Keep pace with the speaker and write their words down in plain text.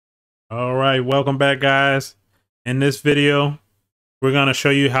All right, welcome back, guys. In this video, we're going to show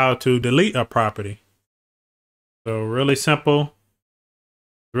you how to delete a property. So really simple,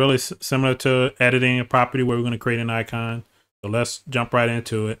 really similar to editing a property where we're going to create an icon. So let's jump right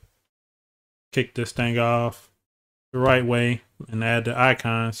into it. Kick this thing off the right way and add the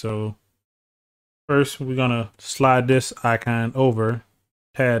icon. So first, we're going to slide this icon over a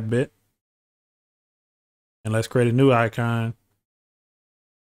tad bit. And let's create a new icon.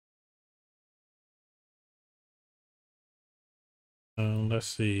 Let's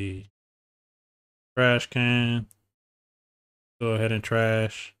see, trash can. Go ahead and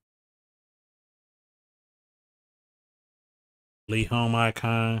trash. Delete home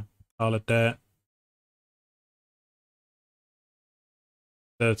icon, call it that.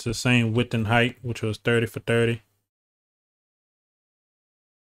 That's the same width and height, which was 30 for 30.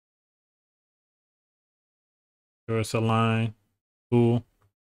 So it's a line. Cool.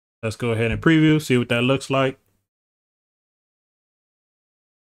 Let's go ahead and preview, see what that looks like.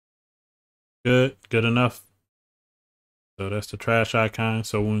 Good enough. So that's the trash icon.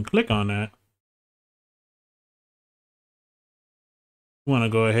 So when we click on that, we want to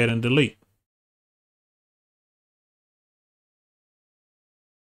go ahead and delete.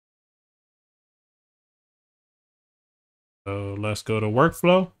 So let's go to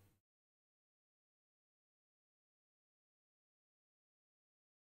workflow.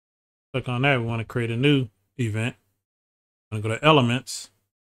 Click on that. We want to create a new event. I'm going to go to elements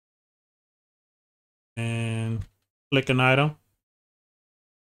and click an item.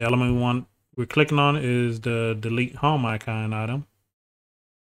 The element we're clicking on is the delete home icon item.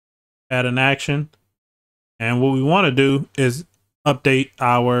 Add an action. And what we want to do is update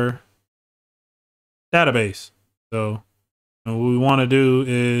our database. So what we want to do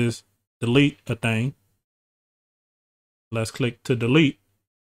is delete a thing. Let's click to delete.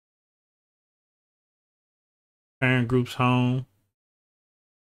 Parent groups home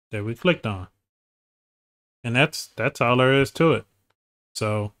that we clicked on. And that's all there is to it.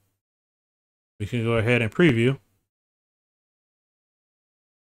 So we can go ahead and preview.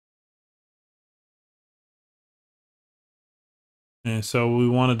 And so we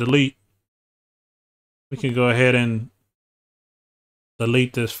want to delete. We can go ahead and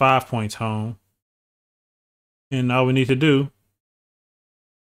delete this 5 points home. And all we need to do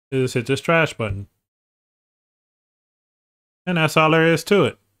is hit this trash button. And that's all there is to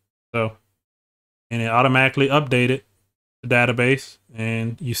it. So, and it automatically updated the database,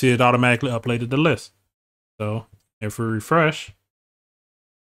 and you see it automatically updated the list. So if we refresh,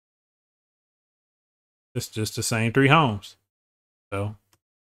 it's just the same 3 homes. So,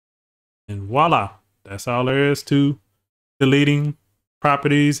 and voila, that's all there is to deleting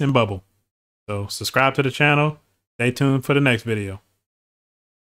properties in Bubble. So subscribe to the channel. Stay tuned for the next video.